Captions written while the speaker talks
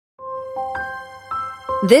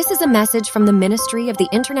This is a message from the ministry of the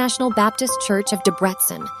International Baptist Church of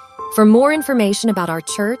Debrecen. For more information about our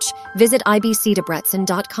church, visit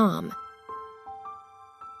ibcdebrecen.com.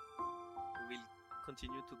 We will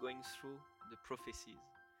continue to going through the prophecies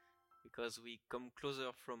because we come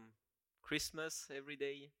closer from Christmas every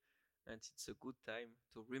day, and it's a good time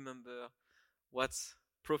to remember what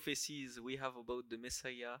prophecies we have about the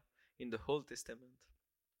Messiah in the Old Testament.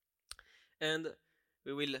 And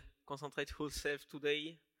we will concentrate ourselves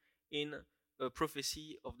today in a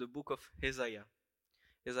prophecy of the book of Isaiah.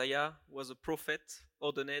 Isaiah was a prophet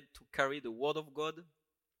ordained to carry the word of God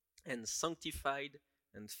and sanctified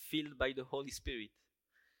and filled by the Holy Spirit.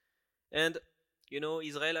 And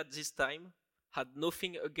Israel at this time had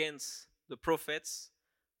nothing against the prophets,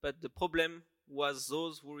 but the problem was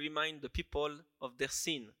those who remind the people of their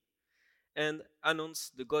sin and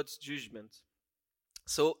announce the God's judgment.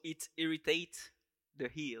 So it irritates the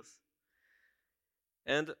ears.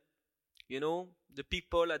 And the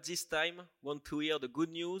people at this time want to hear the good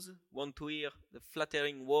news, want to hear the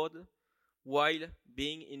flattering word, while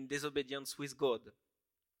being in disobedience with God.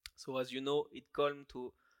 So as you know, it came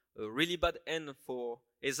to a really bad end for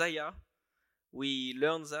Isaiah. We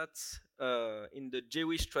learn that in the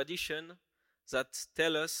Jewish tradition that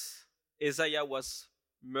tell us Isaiah was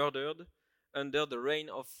murdered under the reign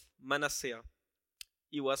of Manasseh.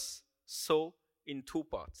 He was sawn in two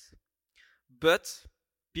parts. But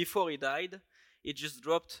before he died, he just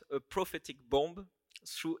dropped a prophetic bomb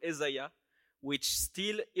through Isaiah, which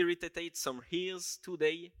still irritates some ears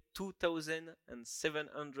today,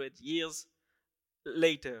 2,700 years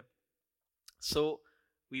later. So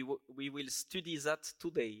we will study that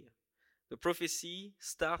today. The prophecy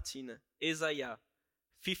starts in Isaiah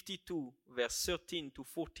 52, verse 13 to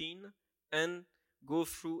 14, and go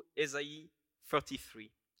through Isaiah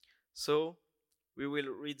 33. So we will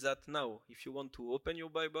read that now. If you want to open your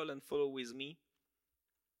Bible and follow with me.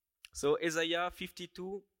 So Isaiah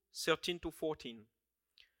 52, 13 to 14.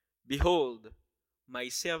 Behold, my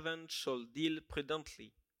servant shall deal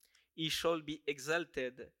prudently. He shall be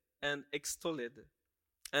exalted and extolled,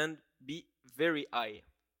 and be very high.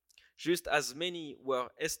 Just as many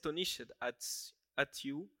were astonished at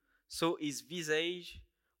you, so his visage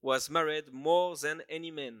was marred more than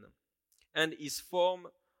any man, and his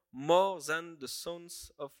form more than the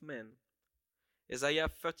sons of men. Isaiah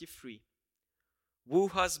 33. Who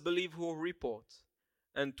has believed our report,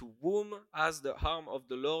 and to whom has the arm of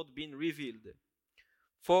the Lord been revealed?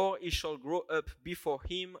 For he shall grow up before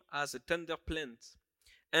him as a tender plant,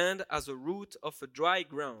 and as a root of a dry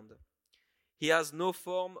ground. He has no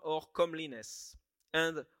form or comeliness,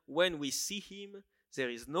 and when we see him, there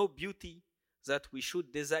is no beauty that we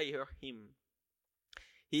should desire him.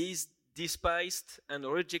 He is despised and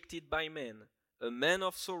rejected by men, a man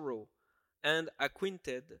of sorrow, and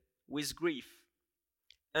acquainted with grief.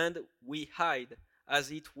 And we hide,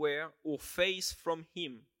 as it were, our face from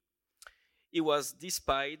him. He was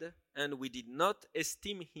despised, and we did not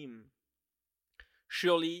esteem him.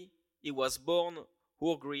 Surely he was borne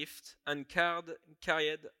our grief, and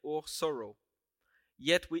carried our sorrow.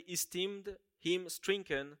 Yet we esteemed him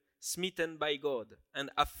stricken, smitten by God,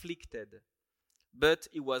 and afflicted. But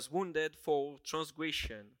he was wounded for our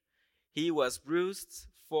transgression. He was bruised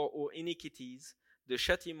for our iniquities. The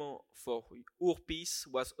châtiment for our peace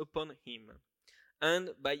was upon him.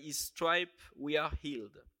 And by his stripe we are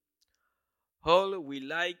healed. All we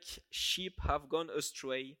like sheep have gone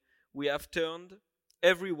astray. We have turned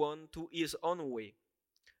everyone to his own way.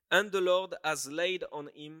 And the Lord has laid on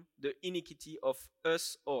him the iniquity of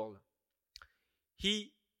us all.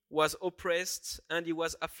 He was oppressed and he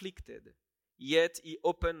was afflicted, yet he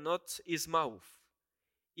opened not his mouth.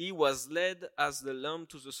 He was led as the lamb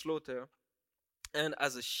to the slaughter, and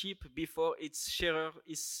as a sheep before its shearer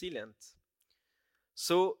is silent.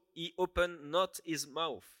 So he opened not his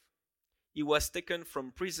mouth. He was taken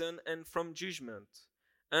from prison and from judgment.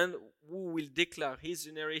 And who will declare his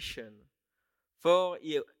generation? For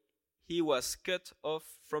he was cut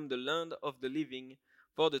off from the land of the living.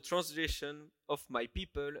 For the transgression of my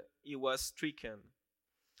people he was stricken.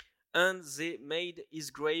 And they made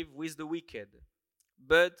his grave with the wicked,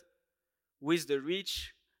 but with the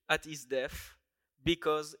rich at his death,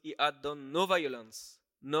 because he had done no violence,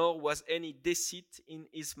 nor was any deceit in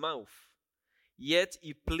his mouth. Yet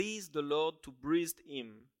he pleased the Lord to bruise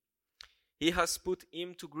him. He has put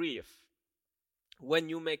him to grief. When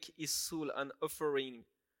you make his soul an offering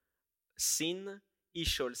sin, he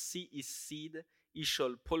shall see his seed, he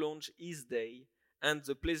shall prolong his day, and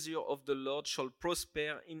the pleasure of the Lord shall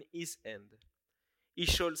prosper in his hand. He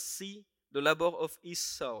shall see the labor of his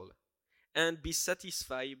soul, and be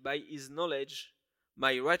satisfied by his knowledge,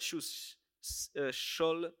 My righteous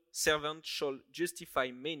servant shall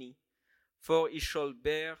justify many, for he shall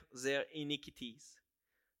bear their iniquities.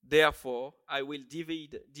 Therefore I will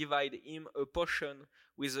divide him a portion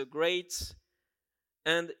with the great,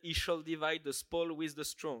 and he shall divide the spoil with the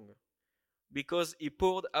strong, because he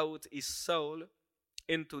poured out his soul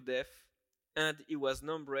into death, and he was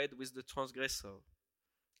numbered with the transgressor.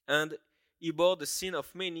 And he bore the sin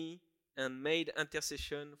of many and made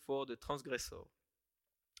intercession for the transgressor.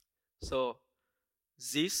 So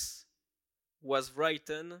this was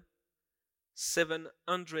written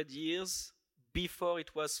 700 years before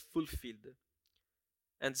it was fulfilled.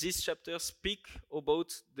 And this chapter speaks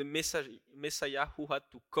about the Messiah who had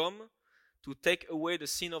to come to take away the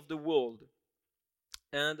sin of the world.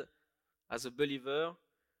 And as a believer,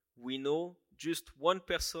 we know just one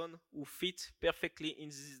person who fits perfectly in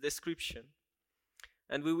this description.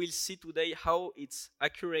 And we will see today how it's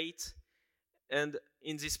accurate and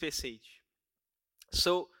in this passage.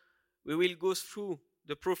 So we will go through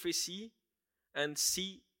the prophecy and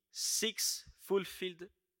see 6 fulfilled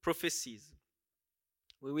prophecies.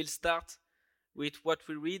 We will start with what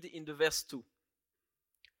we read in the verse 2.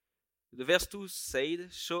 The verse 2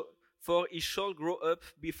 said, "For he shall grow up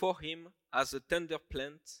before him as a tender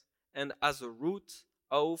plant and as a root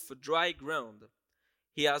of dry ground.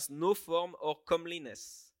 He has no form or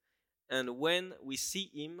comeliness, and when we see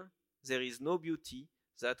him, there is no beauty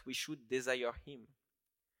that we should desire him."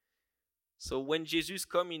 So when Jesus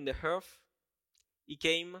came in the earth, he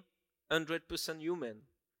came 100% human.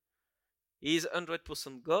 He is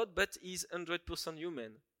 100% God, but he is 100%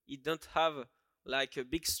 human. He don't have like a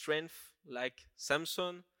big strength like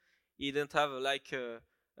Samson. He didn't have like a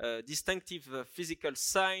distinctive physical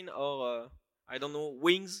sign or I don't know,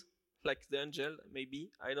 wings like the angel,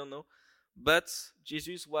 maybe, I don't know. But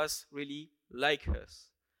Jesus was really like us.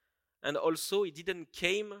 And also he didn't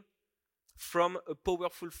came from a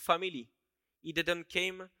powerful family. He didn't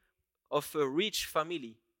came of a rich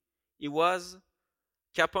family. He was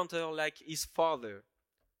carpenter like his father.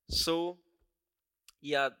 So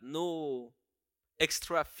he had no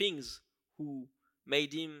extra things who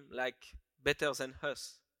made him like better than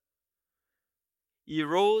us. He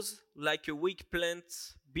rose like a weak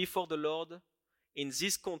plant before the Lord in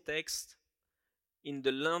this context, in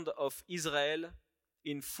the land of Israel,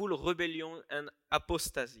 in full rebellion and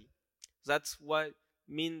apostasy. That's what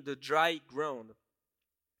means the dry ground.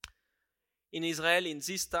 In Israel, in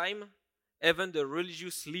this time, even the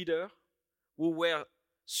religious leaders who were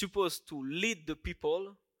supposed to lead the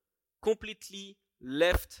people completely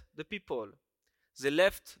left the people. They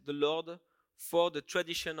left the Lord for the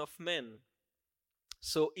tradition of men.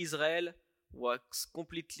 So Israel was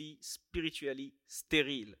completely spiritually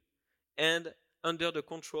sterile and under the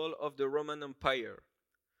control of the Roman Empire.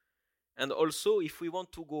 And also, if we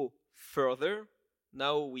want to go further,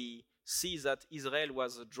 now we see that Israel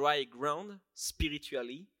was a dry ground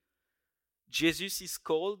spiritually. Jesus is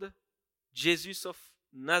called Jesus of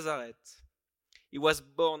Nazareth. He was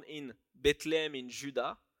born in Bethlehem in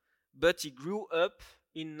Judah, but he grew up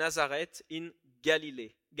in Nazareth in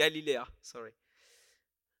Galilee.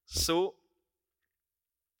 So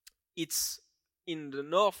it's in the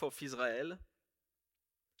north of Israel,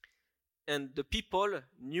 and the people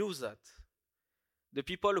knew that. The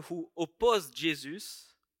people who opposed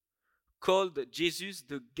Jesus called Jesus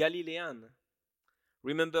the Galilean.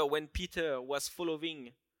 Remember when Peter was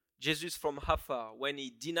following Jesus from afar, when he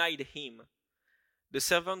denied him, the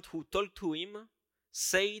servant who told to him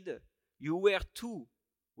said, "You were too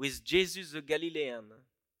with Jesus the Galilean."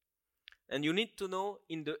 And you need to know,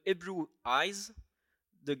 in the Hebrew eyes,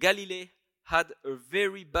 the Galilee had a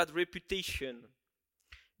very bad reputation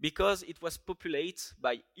because it was populated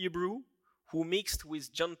by Hebrew who mixed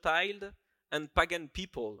with Gentile and pagan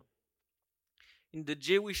people. In the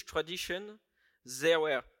Jewish tradition, there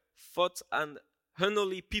were thought and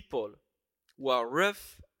unholy people who are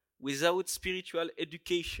rough without spiritual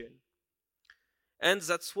education. And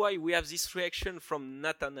that's why we have this reaction from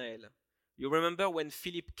Nathanael. You remember when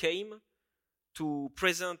Philip came to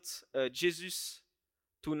present Jesus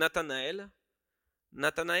to Nathanael?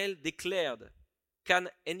 Nathanael declared, "Can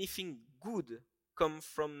anything good come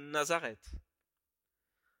from Nazareth?"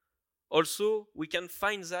 Also, we can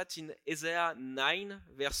find that in Isaiah 9,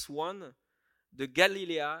 verse 1, the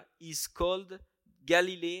Galilee is called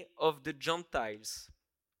Galilee of the Gentiles.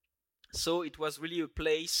 So it was really a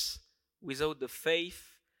place without the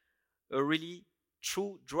faith, a really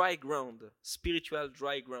true dry ground, spiritual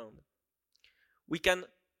dry ground. We can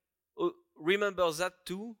remember that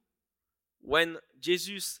too. When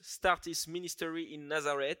Jesus started his ministry in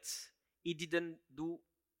Nazareth, he didn't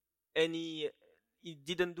he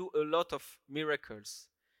didn't do a lot of miracles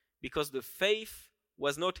because the faith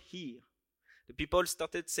was not here. The people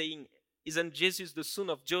started saying, isn't Jesus the son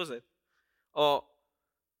of Joseph? Or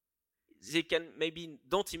they can maybe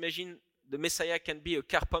don't imagine the Messiah can be a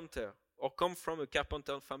carpenter or come from a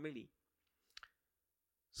carpenter family.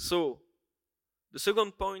 So, the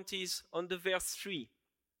second point is on the verse 3.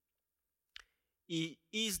 He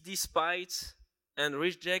is despised and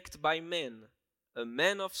rejected by men, a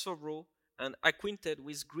man of sorrow and acquainted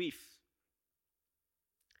with grief.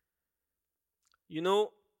 You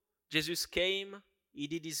know, Jesus came, he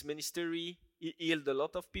did his ministry, he healed a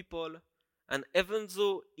lot of people, and even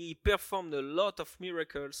though he performed a lot of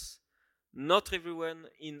miracles, not everyone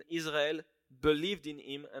in Israel believed in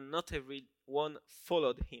him and not everyone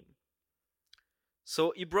followed him.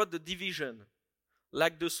 So he brought the division,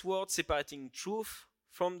 like the sword separating truth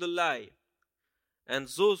from the lie. And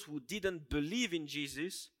those who didn't believe in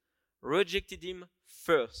Jesus rejected him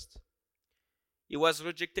first. He was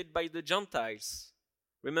rejected by the Gentiles.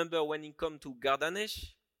 Remember when he came to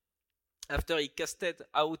Gardanesh? After he casted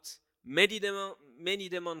out many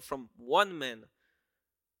demons from one man,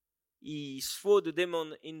 he threw the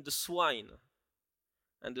demon in the swine.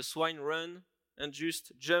 And the swine ran and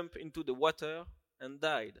just jumped into the water and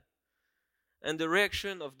died. And the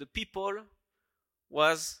reaction of the people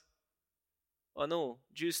was, oh no,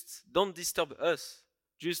 just don't disturb us.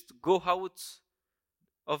 Just go out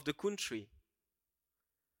of the country.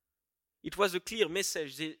 It was a clear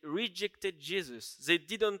message. They rejected Jesus. They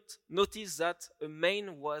didn't notice that a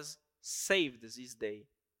man was saved this day.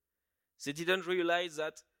 They didn't realize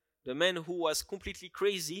that the man who was completely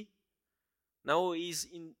crazy now is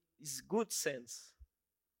in his good sense.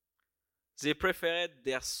 They preferred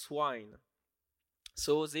their swine.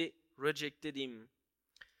 So they rejected him.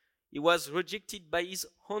 He was rejected by his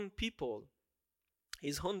own people.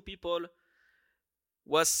 His own people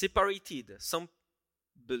was separated. Some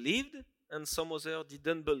believed and some others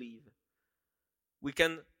didn't believe. We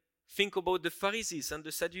can think about the Pharisees and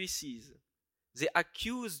the Sadducees. They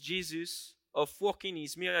accused Jesus of working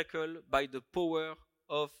his miracle by the power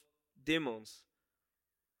of demons,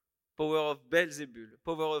 power of Beelzebul,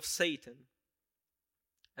 power of Satan.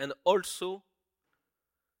 And also,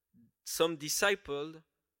 some disciples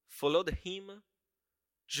followed him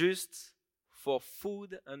just for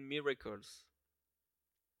food and miracles.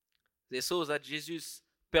 They saw that Jesus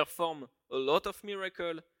performed a lot of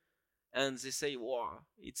miracles and they say, wow,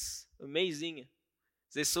 it's amazing.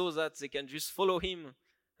 They saw that they can just follow him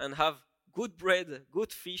and have good bread,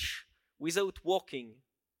 good fish without working.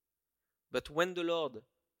 But when the Lord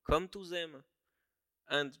come to them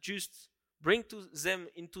and just bring to them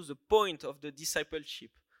into the point of the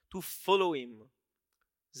discipleship to follow him,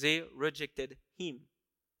 they rejected him.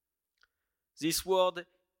 This word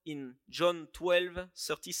in John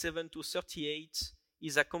 12:37-38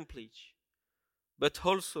 is accomplished. But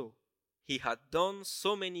also, he had done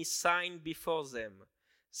so many signs before them,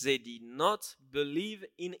 they did not believe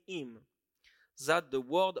in him, that the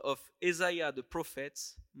word of Isaiah the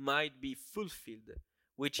prophet might be fulfilled,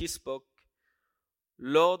 which he spoke,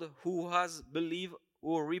 Lord, who has believed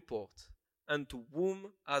our report, and to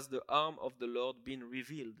whom has the arm of the Lord been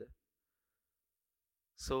revealed?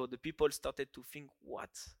 So the people started to think, what?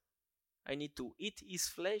 I need to eat his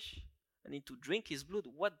flesh? I need to drink his blood?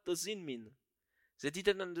 What does it mean? They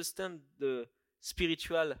didn't understand the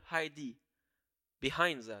spiritual idea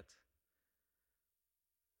behind that.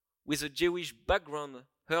 With a Jewish background,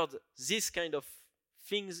 heard this kind of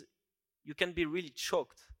things, you can be really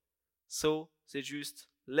shocked. So they just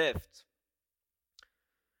left.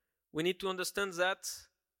 We need to understand that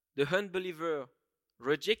the unbeliever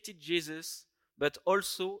rejected Jesus, but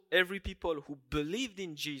also every people who believed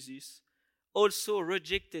in Jesus also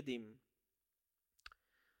rejected him.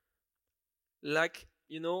 Like,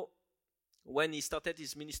 when he started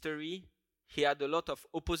his ministry, he had a lot of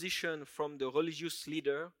opposition from the religious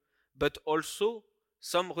leader, but also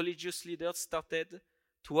some religious leaders started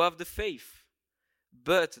to have the faith.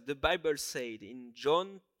 But the Bible said in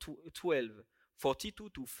John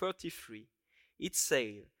 12:42-33, it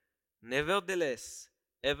said, nevertheless,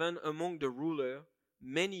 even among the ruler,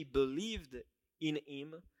 many believed in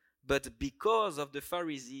him, but because of the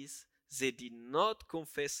Pharisees, they did not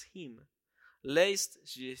confess him, lest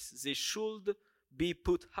they should be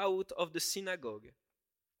put out of the synagogue.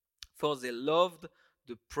 For they loved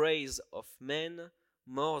the praise of men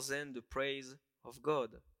more than the praise of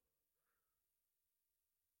God.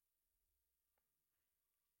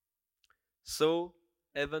 So,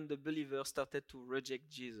 even the believers started to reject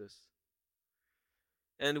Jesus.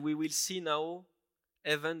 And we will see now,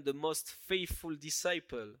 even the most faithful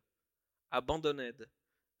disciple abandoned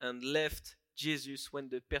and left Jesus when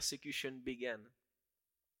the persecution began.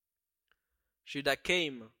 Judas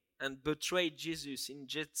came and betrayed Jesus in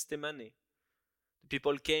Gethsemane. The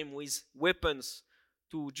people came with weapons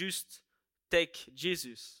to just take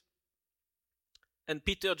Jesus. And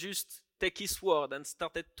Peter just took his sword and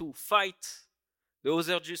started to fight. The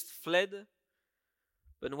others just fled.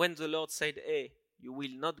 But when the Lord said, "Hey, you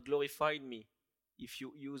will not glorify me if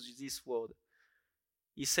you use this word,"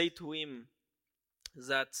 he said to him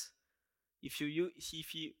that if he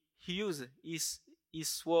use his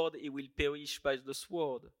sword, he will perish by the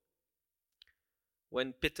sword.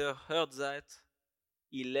 When Peter heard that,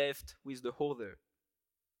 he left with the other.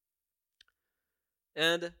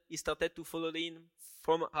 And he started to follow him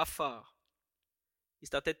from afar. He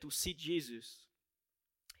started to see Jesus.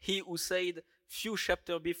 He who said few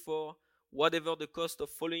chapters before, "Whatever the cost of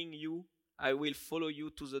following you, I will follow you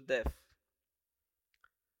to the death."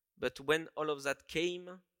 But when all of that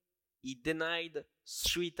came, he denied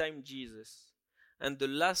 3 times Jesus. And the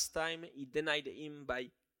last time he denied him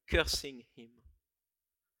by cursing him.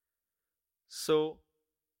 So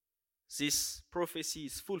this prophecy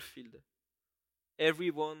is fulfilled.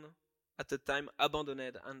 Everyone at a time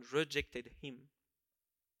abandoned and rejected him.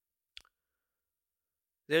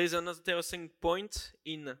 There is another interesting point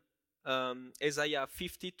in Isaiah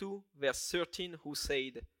 52, verse 13, who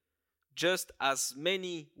said, "Just as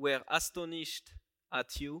many were astonished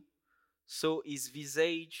at you, so his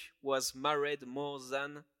visage was marred more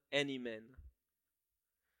than any man."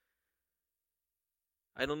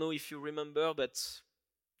 I don't know if you remember, but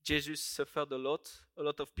Jesus suffered a lot. A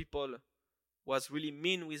lot of people was really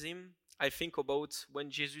mean with him. I think about when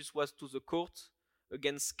Jesus was to the court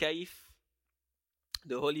against Caiaphas,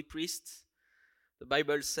 the holy priest. The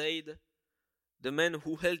Bible said, "The men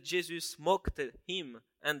who held Jesus mocked him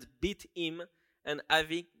and beat him, and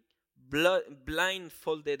having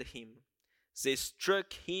blindfolded him, they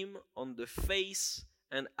struck him on the face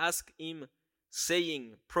and asked him,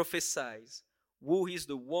 saying, 'Prophesy, who is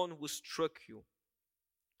the one who struck you?'"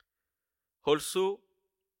 Also,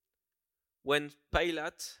 when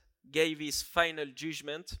Pilate gave his final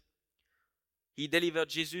judgment, he delivered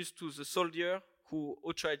Jesus to the soldier who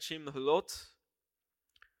outraged him a lot.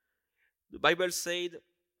 The Bible said,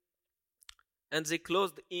 "And they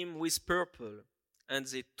clothed him with purple, and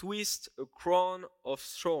they twisted a crown of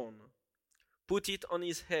thorns, put it on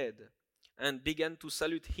his head, and began to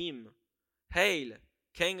salute him, 'Hail,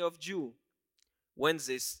 King of Jews!'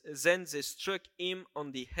 Then they struck him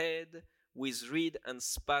on the head with reed and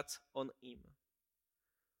spat on him."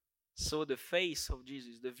 So the face of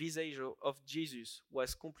Jesus, the visage of Jesus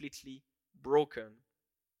was completely broken.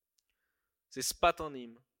 They spat on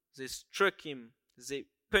him, they struck him, they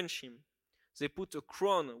punched him, they put a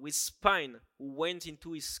crown with spine who went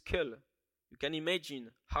into his skull. You can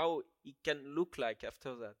imagine how it can look like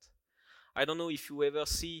after that. I don't know if you ever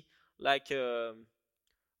see like a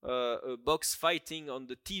box fighting on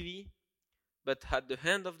the TV, but at the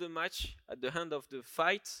end of the match, at the end of the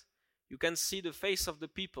fight, you can see the face of the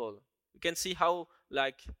people. You can see how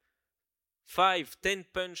like 5-10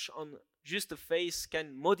 punch on just a face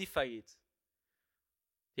can modify it.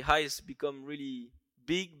 The eyes become really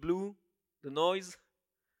big, blue, the noise.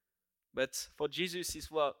 But for Jesus,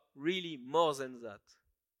 it was really more than that.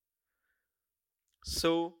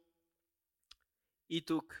 So he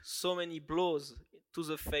took so many blows to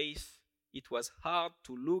the face, it was hard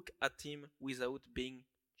to look at him without being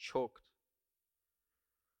choked.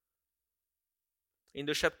 In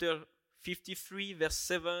the chapter 53, verse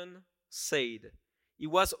 7 said, "He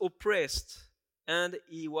was oppressed and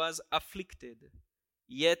he was afflicted,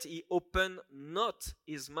 yet he opened not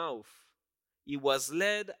his mouth. He was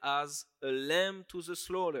led as a lamb to the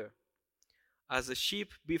slaughter, as a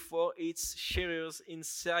sheep before its shearers in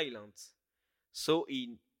silence. So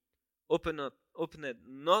he opened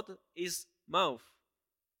not his mouth."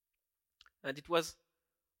 And it was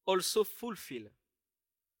also fulfilled.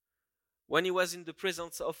 When he was in the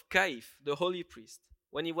presence of Caiaphas, the holy priest,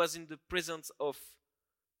 when he was in the presence of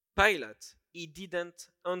Pilate, he didn't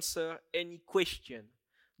answer any question.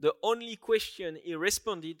 The only question he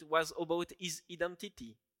responded was about his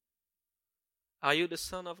identity. "Are you the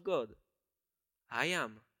Son of God?" "I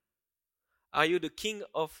am." "Are you the King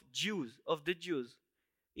of the Jews?"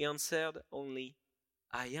 He answered only,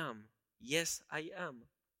 "I am. Yes, I am."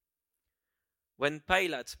 When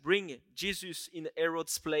Pilate bring Jesus in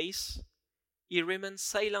Herod's place, he remained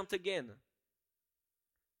silent again.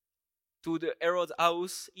 To the Herod's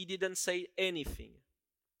house, he didn't say anything.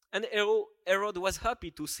 And Herod was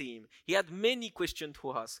happy to see him. He had many questions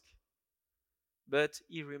to ask. But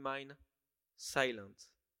he remained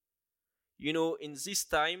silent. In this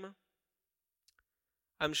time,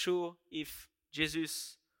 I'm sure if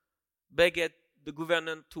Jesus begged the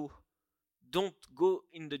governor to don't go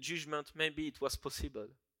in the judgment, maybe it was possible.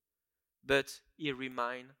 But he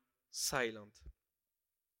remained silent.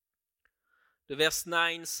 The verse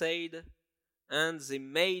 9 said, "And they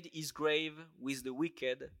made his grave with the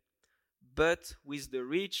wicked, but with the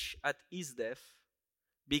rich at his death,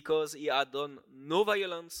 because he had done no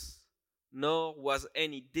violence, nor was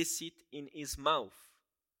any deceit in his mouth."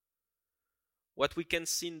 What we can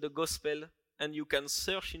see in the gospel, and you can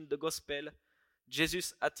search in the gospel,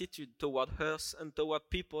 Jesus' attitude toward us and toward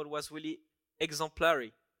people was really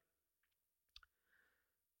exemplary.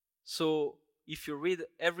 So if you read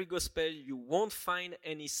every gospel, you won't find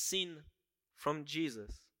any sin from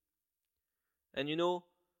Jesus. And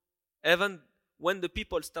even when the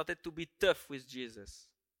people started to be tough with Jesus,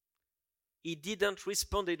 he didn't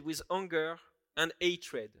respond with anger and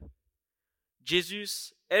hatred.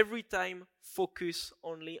 Jesus every time focused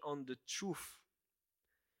only on the truth.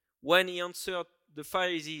 When he answered the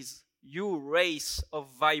Pharisees, "You race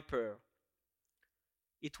of viper,"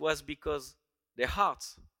 it was because their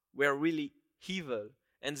hearts were really evil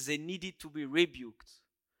and they needed to be rebuked.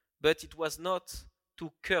 But it was not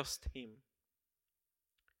to curse him.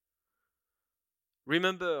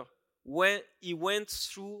 Remember, when he went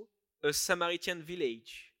through a Samaritan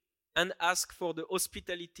village and asked for the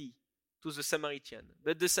hospitality to the Samaritan,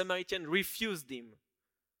 but the Samaritan refused him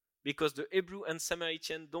because the Hebrew and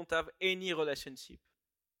Samaritan don't have any relationship.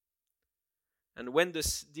 And when the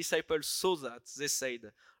disciples saw that, they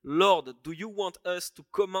said, "Lord, do you want us to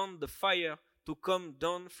command the fire to come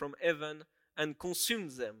down from heaven and consume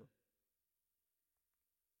them?"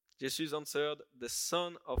 Jesus answered, "The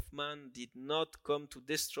Son of Man did not come to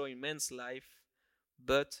destroy man's life,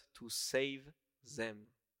 but to save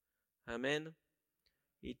them." Amen.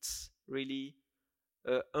 It's really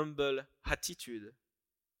a humble attitude.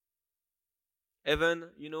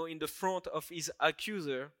 Even, in the front of his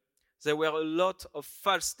accuser, there were a lot of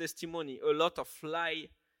false testimony, a lot of lie,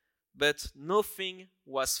 but nothing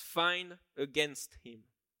was found against him.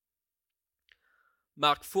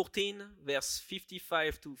 Mark 14, verse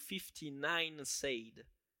 55 to 59 said,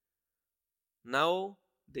 "Now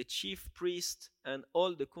the chief priest and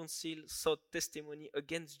all the council sought testimony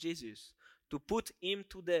against Jesus to put him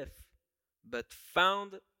to death, but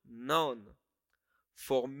found none.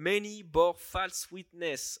 For many bore false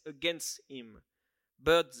witness against him,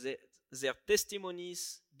 but their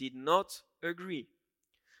testimonies did not agree.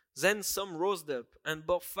 Then some rose up and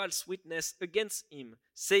bore false witness against him,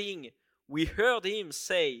 saying, 'We heard him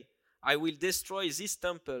say, I will destroy this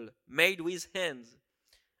temple made with hands,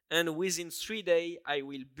 and within 3 days I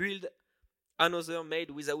will build another made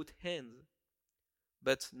without hands.'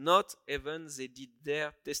 But not even they did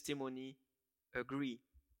their testimony agree."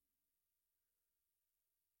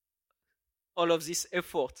 All of this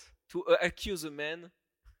effort to accuse a man,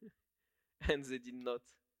 and they did not.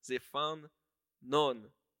 They found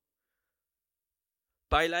none.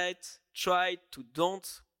 Pilate tried to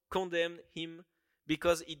don't condemn him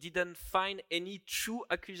because he didn't find any true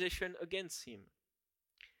accusation against him.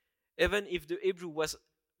 Even if the Hebrew was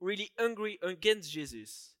really angry against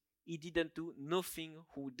Jesus, he didn't do nothing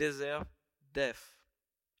who deserved death.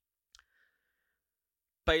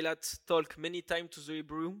 Pilate talked many times to the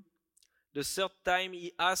Hebrew. The third time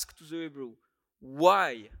he asked to the Hebrew,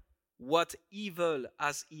 "Why? What evil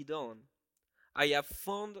has he done? I have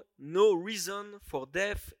found no reason for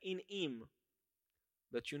death in him."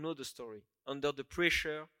 But you know the story. Under the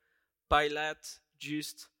pressure, Pilate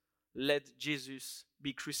just let Jesus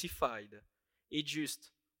be crucified. He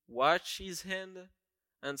just washed his hand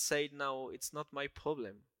and said, "Now it's not my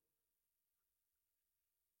problem."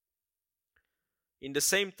 In the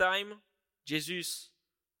same time, Jesus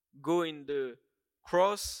go in the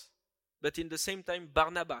cross, but in the same time,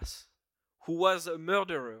 Barnabas, who was a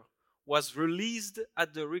murderer, was released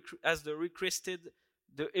as the requested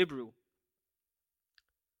the Hebrew.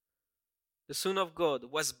 The Son of God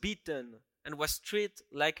was beaten and was treated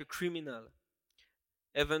like a criminal,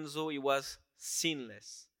 even though he was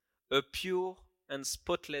sinless, a pure and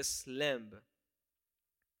spotless lamb.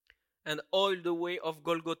 And all the way of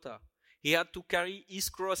Golgotha, he had to carry his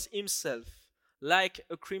cross himself, like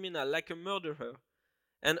a criminal, like a murderer,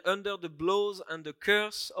 and under the blows and the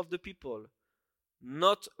curse of the people,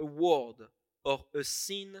 not a word or a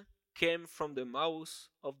sin came from the mouth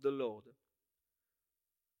of the Lord.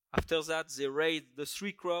 After that, they raised the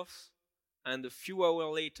 3 crosses, and a few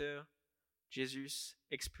hours later, Jesus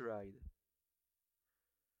expired.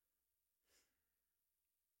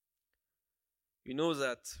 You know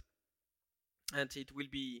that and it will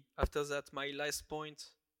be after that my last point.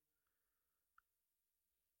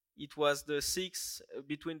 It was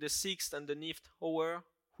between the 6th and the 9th hour,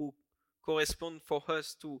 who correspond for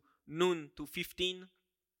us to noon to 15.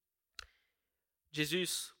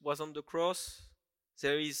 Jesus was on the cross.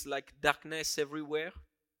 There is like darkness everywhere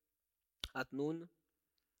at noon.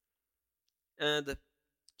 And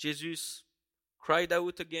Jesus cried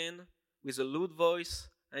out again with a loud voice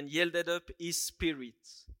and yielded up his spirit.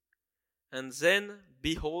 And then,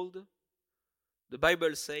 behold, the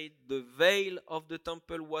Bible said, the veil of the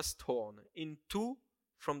temple was torn in two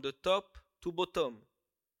from the top to bottom.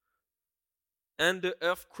 And the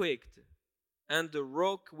earth quaked, and the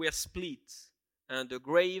rock were split, and the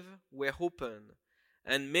grave were opened,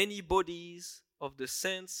 and many bodies of the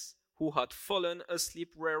saints who had fallen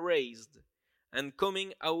asleep were raised, and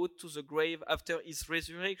coming out to the grave after his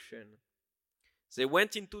resurrection, they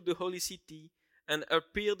went into the holy city and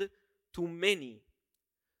appeared to many.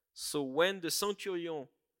 So when the centurion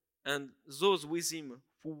and those with him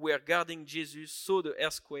who were guarding Jesus saw the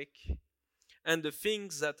earthquake and the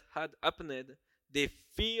things that had happened, they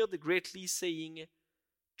feared greatly, saying,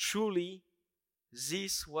 truly,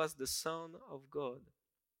 this was the Son of God.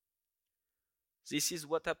 This is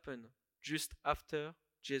what happened just after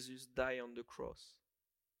Jesus died on the cross.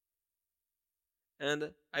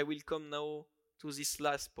 And I will come now to this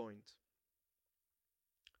last point.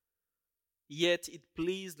 Yet it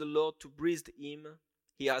pleased the Lord to breathe him.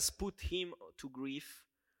 He has put him to grief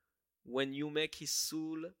when you make his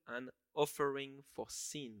soul an offering for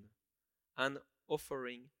sin. An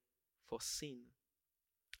offering for sin.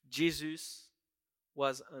 Jesus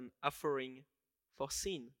was an offering for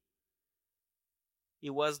sin. He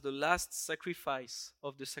was the last sacrifice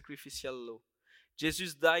of the sacrificial law.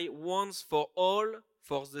 Jesus died once for all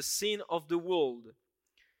for the sin of the world.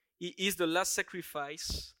 He is the last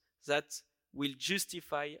sacrifice that will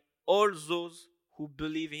justify all those who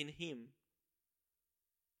believe in him.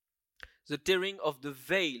 The tearing of the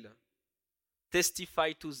veil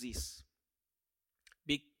testifies to this.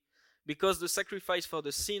 Because the sacrifice for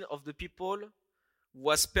the sin of the people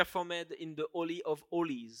was performed in the Holy of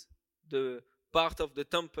Holies, the part of the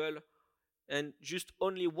temple, and just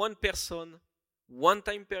only one person, one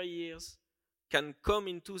time per year, can come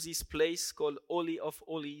into this place called Holy of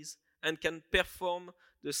Holies and can perform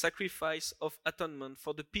the sacrifice of atonement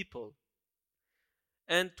for the people.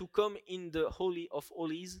 And to come in the Holy of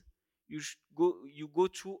Holies, you go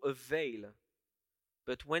through a veil.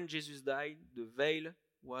 But when Jesus died, the veil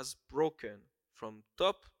was broken from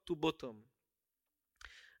top to bottom.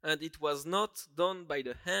 And it was not done by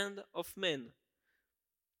the hand of men.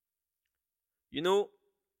 You know,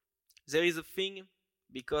 there is a thing,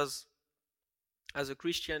 because as a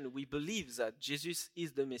Christian we believe that Jesus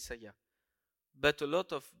is the Messiah. But a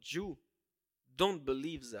lot of Jews don't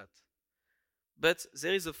believe that. But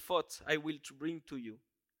there is a thought I will bring to you.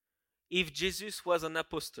 If Jesus was an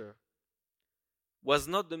apostle, was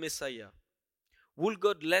not the Messiah, would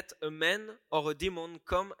God let a man or a demon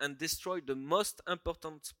come and destroy the most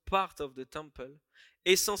important part of the temple,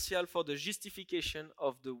 essential for the justification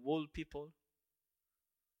of the whole people?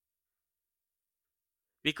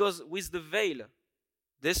 Because with the veil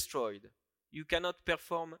destroyed, you cannot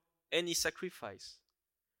perform any sacrifice.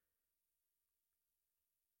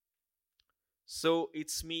 So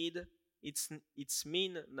it's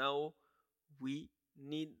mean now we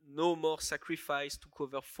need no more sacrifice to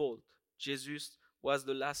cover fault. Jesus was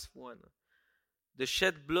the last one. The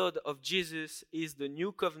shed blood of Jesus is the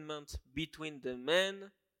new covenant between the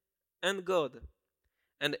man and God.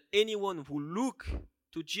 And anyone who look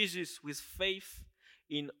to Jesus with faith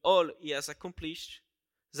in all he has accomplished,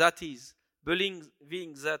 that is,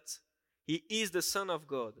 believing that he is the Son of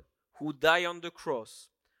God, who died on the cross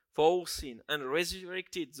for all sin and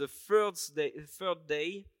resurrected the third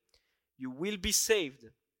day, you will be saved.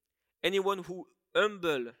 Anyone who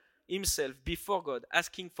humble himself before God,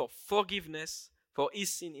 asking for forgiveness for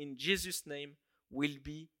his sin in Jesus' name, will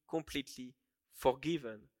be completely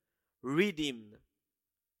forgiven, redeemed.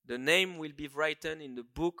 The name will be written in the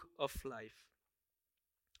book of life.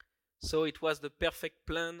 So it was the perfect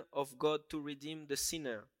plan of God to redeem the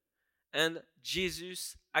sinner, and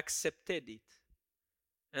Jesus accepted it.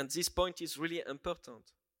 And this point is really important.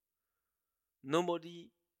 Nobody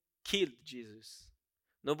killed Jesus.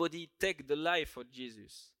 Nobody took the life of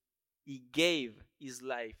Jesus. He gave his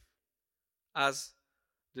life as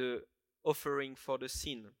the offering for the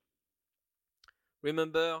sin.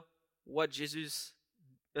 Remember what Jesus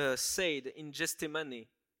said in Gethsemane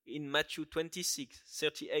in Matthew 26,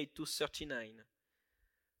 38 to 39.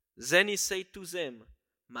 Then he said to them,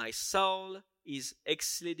 my soul is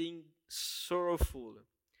exceeding sorrowful,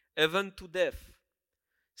 even to death.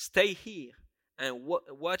 Stay here and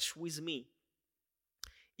watch with me.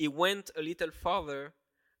 He went a little farther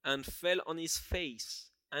and fell on his face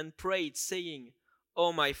and prayed, saying,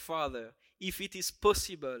 O my Father, if it is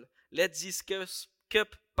possible, let this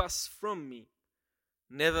cup pass from me.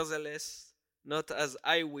 Nevertheless, not as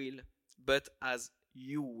I will, but as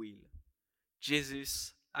you will.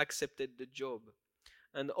 Jesus accepted the job.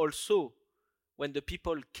 And also, when the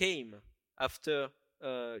people came after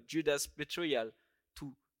Judas' betrayal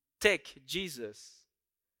to take Jesus,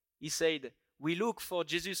 he said, we look for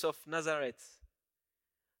Jesus of Nazareth.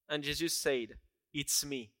 And Jesus said, it's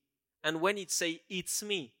me. And when it said, it's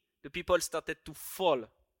me, the people started to fall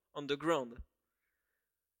on the ground.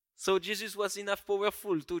 So Jesus was enough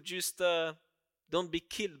powerful to just don't be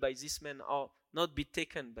killed by this man or not be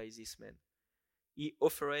taken by this man. He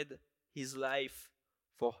offered his life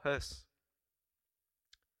for us.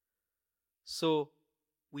 So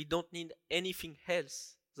we don't need anything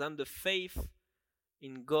else than the faith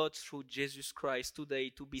in God through Jesus Christ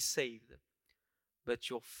today to be saved. But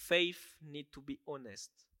your faith needs to be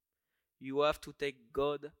honest. You have to take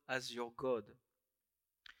God as your God.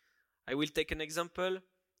 I will take an example.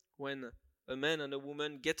 When a man and a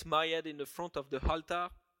woman get married in the front of the altar,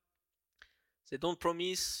 they don't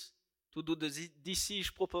promise to do the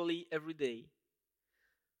dishes properly every day.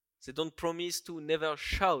 They don't promise to never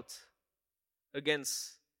shout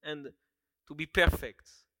against and to be perfect.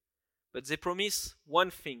 But they promise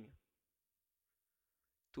one thing: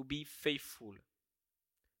 to be faithful.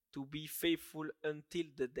 To be faithful until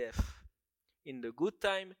the death. In the good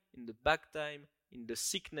time, in the bad time, in the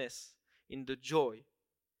sickness, in the joy.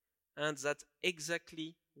 And that's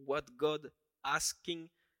exactly what God asking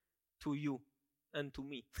to you and to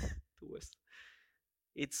me, to us.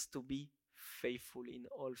 It's to be faithful in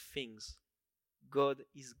all things. God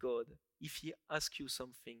is God. If He asks you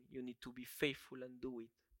something, you need to be faithful and do it.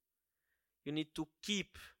 You need to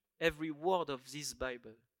keep every word of this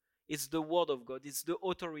Bible. It's the word of God. It's the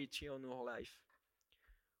authority on our life.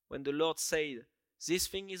 When the Lord said, this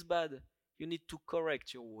thing is bad, you need to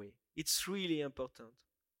correct your way. It's really important.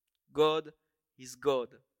 God is God.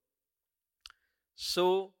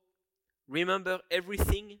 So, remember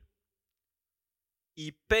everything.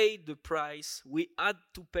 He paid the price we had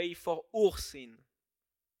to pay for our sin.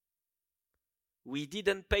 We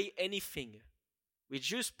didn't pay anything. We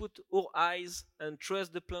just put our eyes and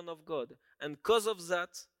trust the plan of God. And because of that,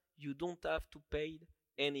 you don't have to pay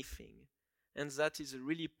anything. And that is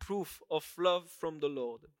really proof of love from the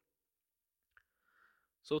Lord.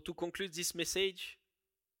 So to conclude this message,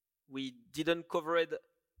 we didn't cover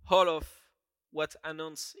all of what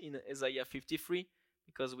announced in Isaiah 53,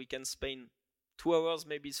 because we can spend 2 hours,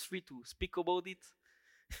 maybe 3, to speak about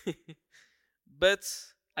it. But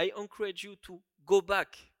I encourage you to go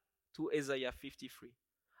back to Isaiah 53.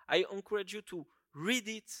 I encourage you to read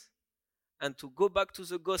it and to go back to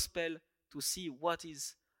the gospel to see what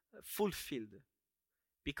is fulfilled,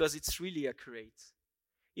 because it's really accurate.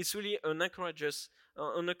 It's really an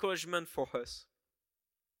encouragement for us.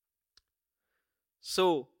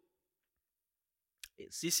 So,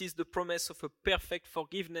 this is the promise of a perfect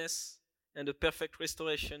forgiveness and a perfect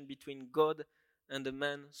restoration between God and the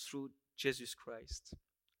man through Jesus Christ.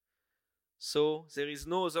 So, there is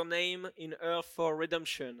no other name in earth for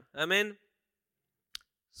redemption. Amen?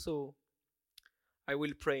 So, I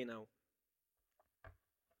will pray now.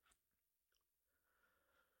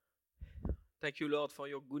 Thank you, Lord, for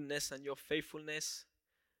your goodness and your faithfulness.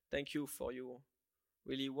 Thank you for your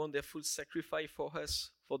really wonderful sacrifice for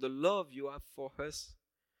us, for the love you have for us.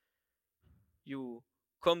 You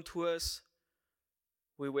come to us.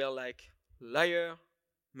 We were like liar,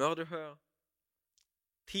 murderer,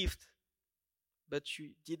 thief, but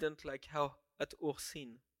you didn't like how at our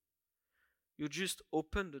sin. You just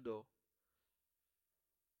opened the door.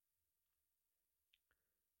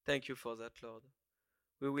 Thank you for that, Lord.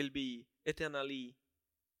 We will be eternally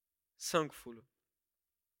thankful.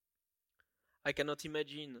 I cannot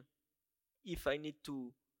imagine if I need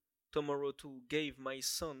to tomorrow to give my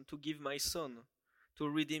son to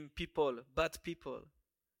redeem people, bad people.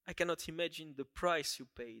 I cannot imagine the price you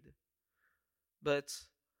paid. But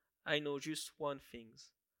I know just one thing.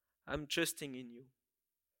 I'm trusting in you.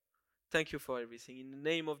 Thank you for everything. In the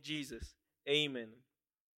name of Jesus, amen.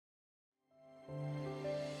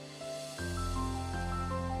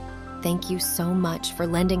 Thank you so much for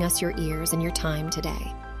lending us your ears and your time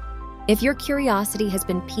today. If your curiosity has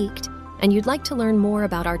been piqued and you'd like to learn more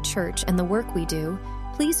about our church and the work we do,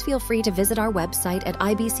 please feel free to visit our website at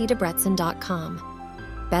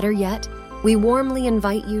ibcdebrecen.com. Better yet, We warmly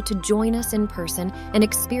invite you to join us in person and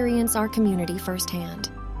experience our community firsthand.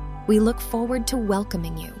 We look forward to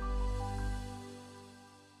welcoming you